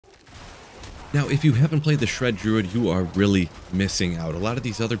Now, if you haven't played the Shred Druid, you are really missing out. A lot of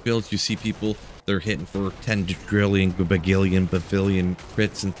these other builds, you see people, they're hitting for 10 trillion, bagillion, bavillion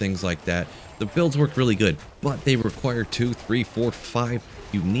crits and things like that. The builds work really good, but they require 2, 3, 4, 5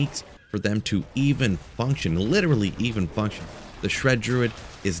 uniques for them to even function, literally even function. The Shred Druid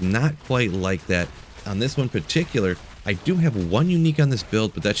is not quite like that. On this one particular, I do have one unique on this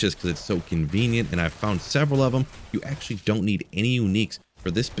build, but that's just because it's so convenient, and I've found several of them. You actually don't need any uniques for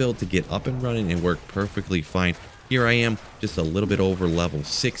this build to get up and running and work perfectly fine. Here I am, just a little bit over level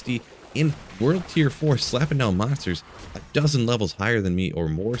 60 in World Tier 4, slapping down monsters a dozen levels higher than me or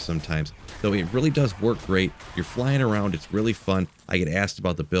more sometimes. So it really does work great. You're flying around, it's really fun. I get asked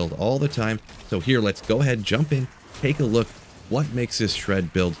about the build all the time. So here, let's go ahead, jump in, take a look. What makes this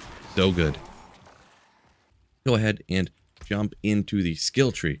Shred build so good? Go ahead and jump into the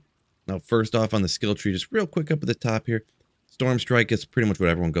skill tree. Now, first off on the skill tree, just real quick up at the top here, Storm Strike is pretty much what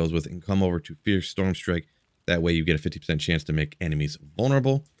everyone goes with, and come over to Fierce Storm Strike. That way you get a 50% chance to make enemies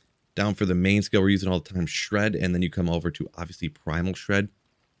vulnerable. Down for the main skill, we're using all the time Shred, and then you come over to obviously Primal Shred.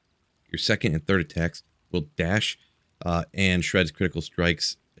 Your second and third attacks will dash, and Shred's critical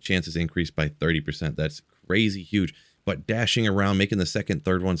strikes chances increase by 30%. That's crazy huge. But dashing around, making the second,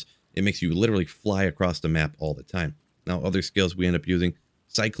 third ones, it makes you literally fly across the map all the time. Now, other skills we end up using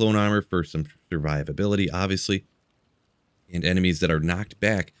Cyclone Armor for some survivability, obviously. And enemies that are knocked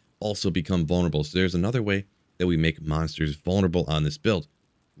back also become vulnerable. So there's another way that we make monsters vulnerable on this build.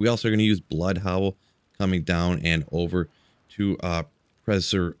 We also are going to use Blood Howl coming down and over to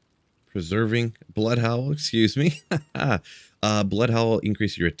preserving Blood Howl, excuse me. Blood Howl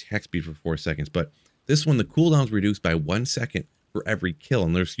increases your attack speed for 4 seconds, but this one, the cooldown's reduced by 1 second for every kill,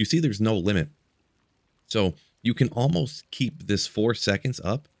 and you see there's no limit. So you can almost keep this 4 seconds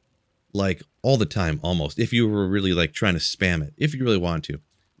up like all the time, almost, if you were really like trying to spam it, if you really want to.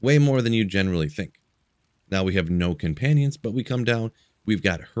 Way more than you generally think. Now we have no companions, but we come down, we've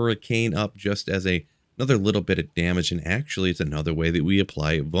got Hurricane up just as another little bit of damage, and actually it's another way that we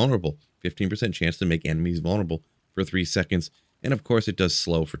apply vulnerable. 15% chance to make enemies vulnerable for 3 seconds, and of course it does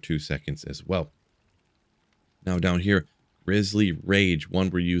slow for 2 seconds as well. Now down here, Grizzly Rage, one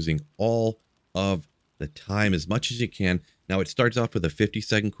we're using all of the time as much as you can. Now it starts off with a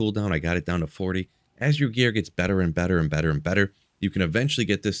 50-second cooldown. I got it down to 40. As your gear gets better and better and better and better, you can eventually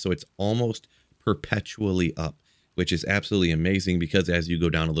get this so it's almost perpetually up, which is absolutely amazing because as you go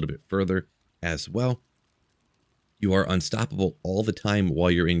down a little bit further as well, you are unstoppable all the time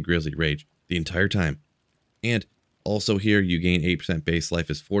while you're in Grizzly Rage, the entire time. And also here, you gain 8% base life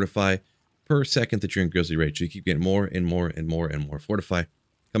as Fortify per second that you're in Grizzly Rage. So you keep getting more and more and more and more Fortify.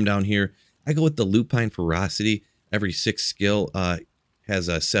 Come down here. I go with the Lupine Ferocity. Every 6 skill has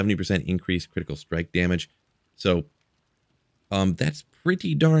a 70% increased critical strike damage. So that's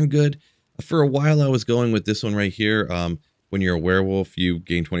pretty darn good. For a while, I was going with this one right here. When you're a werewolf, you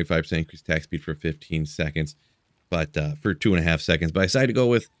gain 25% increased attack speed for 15 seconds, but for 2.5 seconds. But I decided to go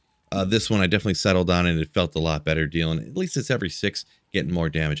with this one. I definitely settled on it. It felt a lot better dealing. At least it's every 6 getting more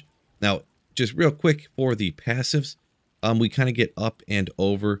damage. Now, just real quick for the passives, we kind of get up and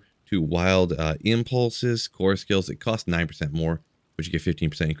over to Wild Impulses, core skills. It costs 9% more, but you get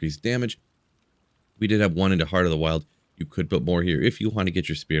 15% increased damage. We did have one into Heart of the Wild. You could put more here if you want to get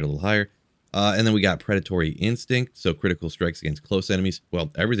your spirit a little higher. And then we got Predatory Instinct, so critical strikes against close enemies.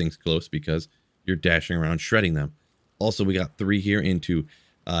 Well, everything's close because you're dashing around shredding them. Also, we got 3 here into,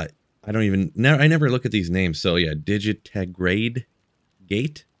 I never look at these names, so yeah, Digitigrade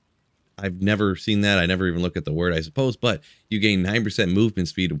Gate. I've never seen that. I never even look at the word, I suppose, but you gain 9% movement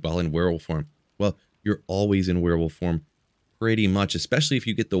speed while in werewolf form. Well, you're always in werewolf form pretty much, especially if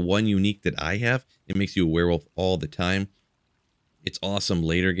you get the one unique that I have. It makes you a werewolf all the time. It's awesome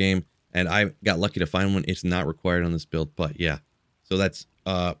later game, and I got lucky to find one. It's not required on this build, but yeah. So that's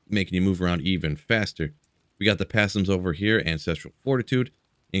making you move around even faster. We got the passives over here, Ancestral Fortitude,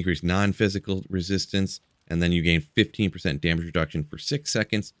 increased non-physical resistance, and then you gain 15% damage reduction for 6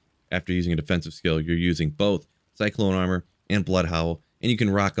 seconds. After using a defensive skill, you're using both Cyclone Armor and Blood Howl, and you can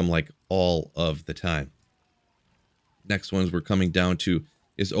rock them like all of the time. Next ones we're coming down to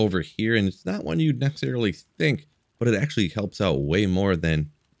is over here, and it's not one you'd necessarily think, but it actually helps out way more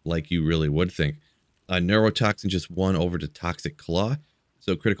than like you really would think. Neurotoxin just 1 over to Toxic Claw,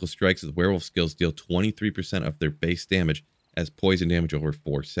 so critical strikes with werewolf skills deal 23% of their base damage as poison damage over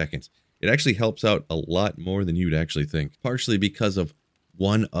 4 seconds. It actually helps out a lot more than you'd actually think, partially because of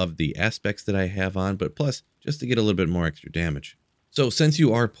one of the aspects that I have on, but plus just to get a little bit more extra damage. So since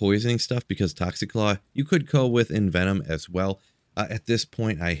you are poisoning stuff because Toxic Claw, you could go with Envenom as well. At this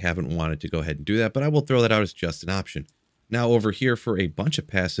point, I haven't wanted to go ahead and do that, but I will throw that out as just an option. Now over here for a bunch of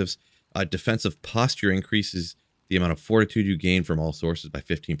passives, Defensive posture increases the amount of fortitude you gain from all sources by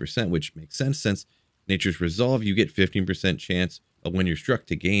 15%, which makes sense since nature's resolve, you get 15% chance of when you're struck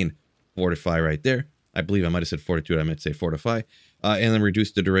to gain fortify right there. I believe I might have said fortitude. I meant to say fortify. And then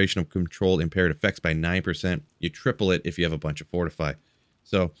reduce the duration of controlled impaired effects by 9%. You triple it if you have a bunch of fortify.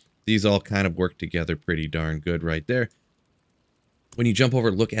 So these all kind of work together pretty darn good right there. When you jump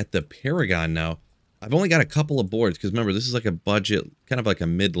over, look at the Paragon now. I've only got a couple of boards because remember, this is like a budget, kind of like a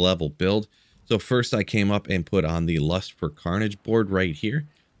mid-level build. So first I came up and put on the Lust for Carnage board right here.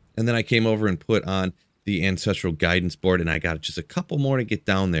 And then I came over and put on the Ancestral Guidance board, and I got just a couple more to get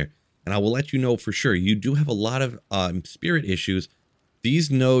down there. And I will let you know for sure, you do have a lot of spirit issues.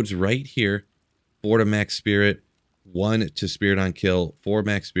 These nodes right here, 4 to max spirit, 1 to spirit on kill, 4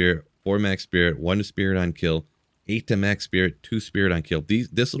 max spirit, 4 max spirit, 1 to spirit on kill, 8 to max spirit, 2 spirit on kill.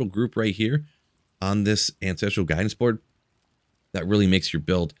 This little group right here on this Ancestral Guidance board, that really makes your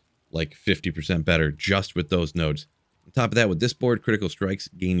build like 50% better just with those nodes. On top of that, with this board, critical strikes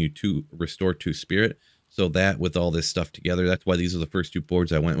gain you restore 2 spirit. So that with all this stuff together, that's why these are the first 2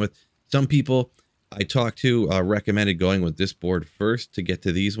 boards I went with. Some people I talked to recommended going with this board first to get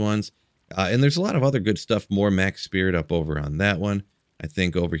to these ones. And there's a lot of other good stuff, more max spirit up over on that one. I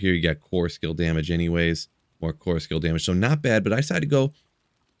think over here you got core skill damage anyways, more core skill damage. So not bad, but I decided to go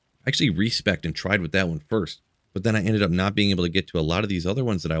actually respect and tried with that one first. But then I ended up not being able to get to a lot of these other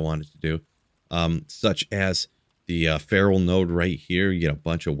ones that I wanted to do, such as the feral node right here. You get a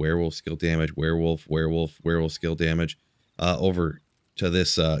bunch of werewolf skill damage, werewolf skill damage. Over to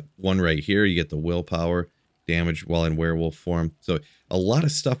this one right here, you get the willpower damage while in werewolf form. So a lot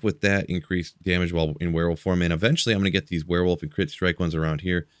of stuff with that increased damage while in werewolf form. And eventually I'm going to get these werewolf and crit strike ones around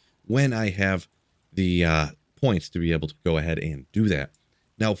here when I have the points to be able to go ahead and do that.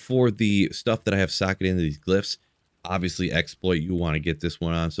 Now for the stuff that I have socketed into these glyphs, obviously exploit, you want to get this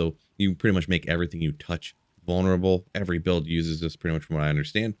one on. So you pretty much make everything you touch vulnerable. Every build uses this pretty much from what I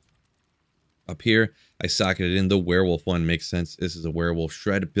understand. Up here, I socketed in the werewolf one. Makes sense. This is a werewolf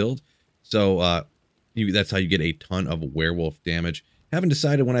shred build. So that's how you get a ton of werewolf damage. Haven't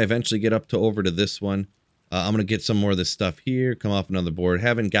decided when I eventually get up to over to this one. I'm going to get some more of this stuff here, come off another board.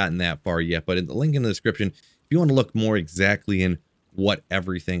 Haven't gotten that far yet, but in the link in the description, if you want to look more exactly in what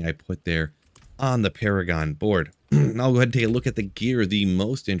everything I put there on the Paragon board. I'll go ahead and take a look at the gear, the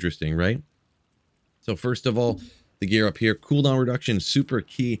most interesting, right? So first of all, the gear up here, cooldown reduction, super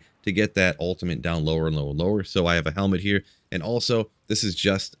key to get that ultimate down lower and lower and lower. So I have a helmet here. And also, this is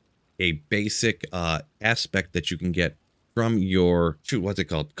just a basic aspect that you can get from your, what's it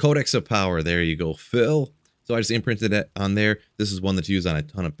called? Codex of Power. There you go, Phil. So I just imprinted it on there. This is one that's used on a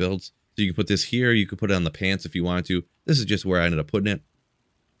ton of builds. So you can put this here. You could put it on the pants if you wanted to. This is just where I ended up putting it.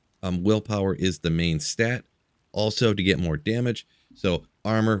 Willpower is the main stat. Also to get more damage. So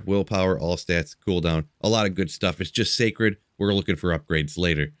armor, willpower, all stats, cooldown, a lot of good stuff. It's just sacred. We're looking for upgrades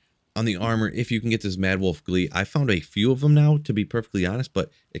later. On the armor, if you can get this Mad Wolf Glee, I found a few of them now, to be perfectly honest, but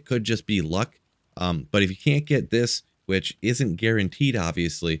it could just be luck. But if you can't get this, which isn't guaranteed,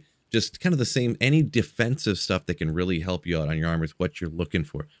 obviously, just kind of the same, any defensive stuff that can really help you out on your armor is what you're looking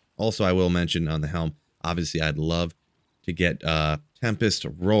for. Also, I will mention on the helm, obviously, I'd love to get Tempest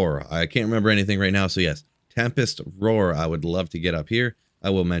Roar. I can't remember anything right now, so yes, Tempest Roar, I would love to get up here. I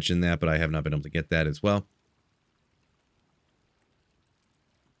will mention that, but I have not been able to get that as well.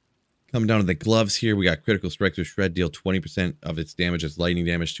 Coming down to the gloves here, we got critical strikes with shred, deal 20% of its damage as lightning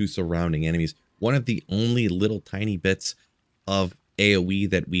damage to surrounding enemies. One of the only little tiny bits of AoE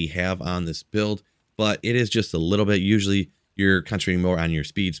that we have on this build, but it is just a little bit. Usually you're concentrating more on your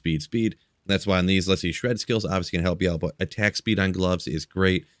speed. That's why on these, let's see, shred skills obviously can help you out, but attack speed on gloves is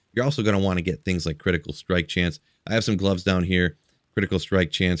great. You're also going to want to get things like critical strike chance. I have some gloves down here, critical strike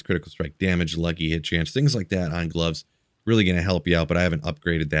chance, critical strike damage, lucky hit chance, things like that on gloves. Really going to help you out, but I haven't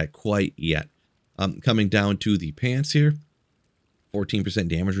upgraded that quite yet. Coming down to the pants here, 14%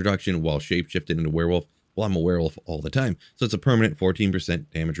 damage reduction while shapeshifted into werewolf. Well, I'm a werewolf all the time, so it's a permanent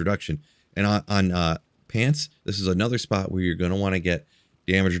 14% damage reduction. And on pants, this is another spot where you're going to want to get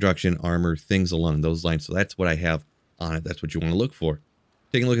damage reduction, armor, things along those lines. So that's what I have on it. That's what you want to look for.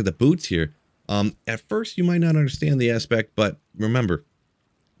 Taking a look at the boots here. At first, you might not understand the aspect, but remember,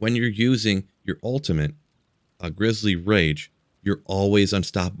 when you're using your ultimate, a Grizzly Rage, you're always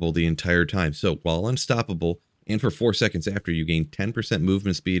unstoppable the entire time. So while unstoppable, and for 4 seconds after, you gain 10%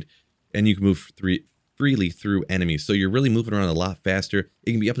 movement speed, and you can move freely through enemies. So you're really moving around a lot faster.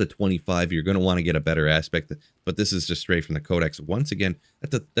 It can be up to 25. You're going to want to get a better aspect, but this is just straight from the Codex. Once again,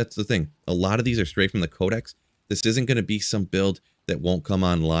 that's the thing. A lot of these are straight from the Codex. This isn't going to be some build that won't come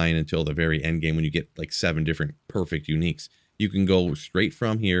online until the very end game when you get like 7 different perfect uniques. You can go straight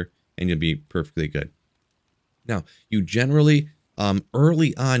from here and you'll be perfectly good. Now, you generally,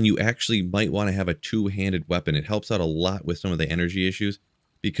 early on, you actually might want to have a two-handed weapon. It helps out a lot with some of the energy issues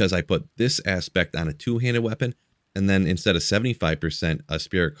because I put this aspect on a two-handed weapon, and then instead of 75% a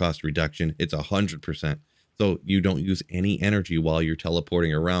spirit cost reduction, it's 100%. So you don't use any energy while you're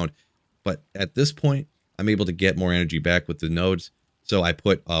teleporting around. But at this point, I'm able to get more energy back with the nodes. So I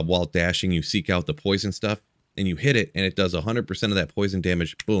put, while dashing, you seek out the poison stuff, and you hit it, and it does 100% of that poison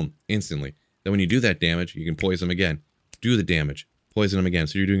damage, boom, instantly. Then when you do that damage, you can poison them again. Do the damage, poison them again.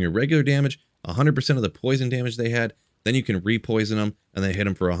 So you're doing your regular damage, 100% of the poison damage they had, then you can re-poison them, and then hit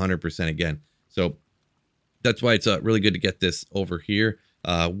them for 100% again. So that's why it's really good to get this over here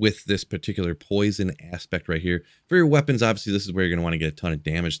with this particular poison aspect right here. For your weapons, obviously, this is where you're going to want to get a ton of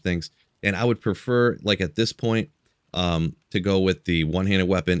damage things. And I would prefer, like at this point, to go with the one-handed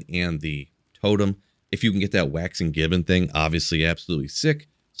weapon and the totem. If you can get that wax and gibbon thing, obviously absolutely sick.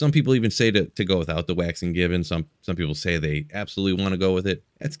 Some people even say to go without the wax and gibbon. Some people say they absolutely want to go with it.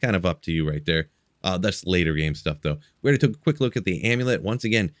 That's kind of up to you right there. That's later game stuff, though. We're going to take a quick look at the amulet. Once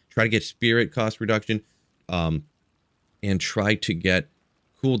again, try to get spirit cost reduction and try to get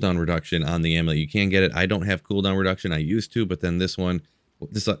cooldown reduction on the amulet. You can get it. I don't have cooldown reduction. I used to, but then this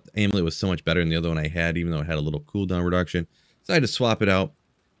amulet was so much better than the other one I had, even though it had a little cooldown reduction. So I had to swap it out.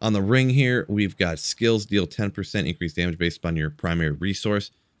 On the ring here, we've got skills deal 10% increased damage based upon your primary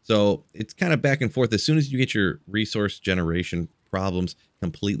resource. So it's kind of back and forth. As soon as you get your resource generation problems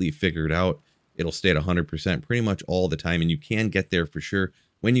completely figured out, it'll stay at 100% pretty much all the time. And you can get there for sure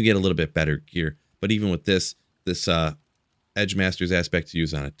when you get a little bit better gear. But even with this Edge Masters aspect to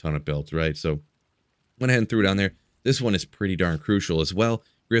use on a ton of builds, right? So went ahead and threw it on there. This one is pretty darn crucial as well.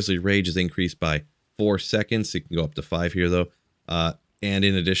 Grizzly Rage is increased by 4 seconds. It can go up to 5 here, though. And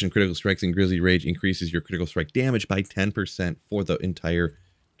in addition, critical strikes and Grizzly Rage increases your critical strike damage by 10% for the entire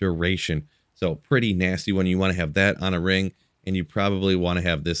duration. So pretty nasty one. You want to have that on a ring, and you probably want to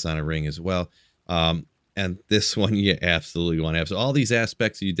have this on a ring as well. And this one you absolutely want to have. So all these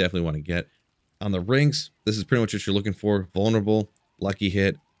aspects you definitely want to get. On the rings, this is pretty much what you're looking for. Vulnerable, lucky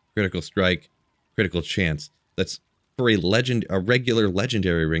hit, critical strike, critical chance. That's for a regular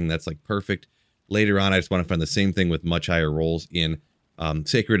legendary ring. That's like perfect. Later on, I just want to find the same thing with much higher rolls in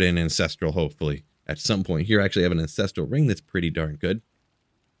Sacred and Ancestral, hopefully. At some point here, I actually have an Ancestral ring that's pretty darn good.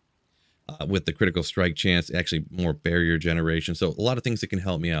 With the critical strike chance, actually more barrier generation. So a lot of things that can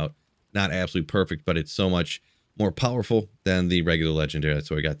help me out. Not absolutely perfect, but it's so much more powerful than the regular legendary. That's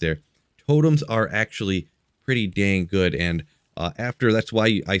what we got there. Totems are actually pretty dang good. And that's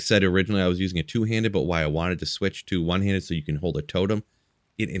why I said originally I was using a two-handed, but why I wanted to switch to one-handed so you can hold a totem.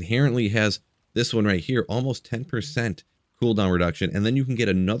 It inherently has this one right here, almost 10% cooldown reduction. And then you can get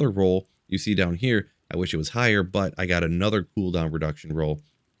another roll. You see down here, I wish it was higher, but I got another cooldown reduction roll.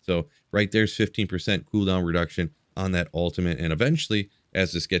 So right there's 15% cooldown reduction on that ultimate. And eventually,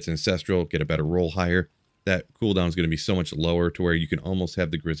 as this gets Ancestral, get a better roll higher, that cooldown is going to be so much lower to where you can almost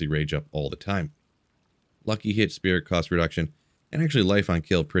have the Grizzly Rage up all the time. Lucky hit, spirit cost reduction, and actually life on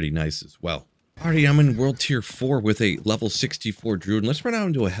kill pretty nice as well. Alrighty, I'm in World Tier 4 with a level 64 Druid. And let's run out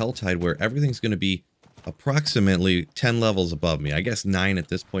into a Helltide where everything's going to be approximately 10 levels above me. I guess 9 at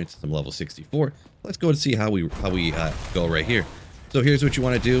this point since I'm level 64. Let's go and see how we go right here. So here's what you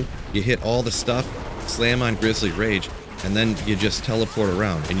want to do. You hit all the stuff, slam on Grizzly Rage, and then you just teleport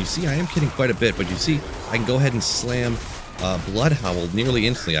around. And you see I am hitting quite a bit, but you see I can go ahead and slam Blood Howl nearly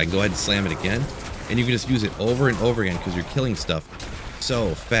instantly. I can go ahead and slam it again, and you can just use it over and over again because you're killing stuff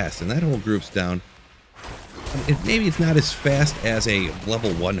so fast. And that whole group's down. Maybe it's not as fast as a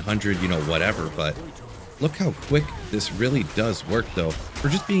level 100, you know, whatever, but look how quick this really does work, though. For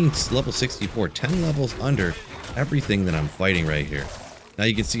just being level 64, 10 levels under everything that I'm fighting right here. Now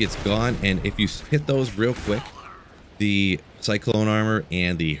you can see it's gone, and if you hit those real quick, the Cyclone Armor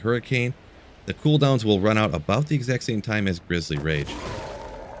and the Hurricane, the cooldowns will run out about the exact same time as Grizzly Rage.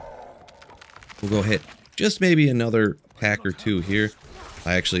 We'll go hit just maybe another pack or two here.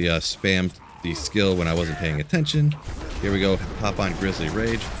 I actually spammed the skill when I wasn't paying attention. Here we go, hop on Grizzly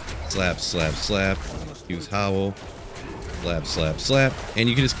Rage, slap, slap, slap, use Howl, slap, slap, slap, and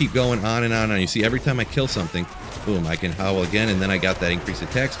you can just keep going on and on and on. You see every time I kill something, boom, I can Howl again, and then I got that increased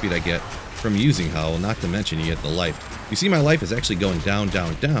attack speed I get from using Howl, not to mention you get the life. You see my life is actually going down,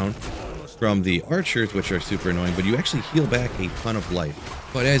 down, down from the archers, which are super annoying, but you actually heal back a ton of life.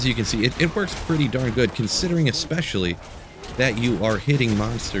 But as you can see, it works pretty darn good, considering especially that you are hitting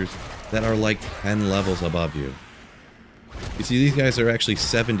monsters that are like 10 levels above you. You see, these guys are actually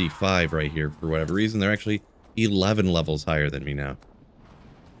 75 right here for whatever reason. They're actually 11 levels higher than me now.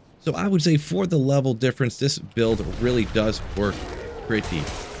 So I would say for the level difference, this build really does work pretty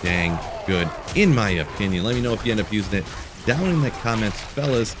dang good, in my opinion. Let me know if you end up using it down in the comments,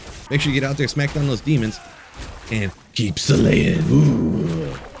 fellas. Make sure you get out there, smack down those demons, and keep slaying. Ooh.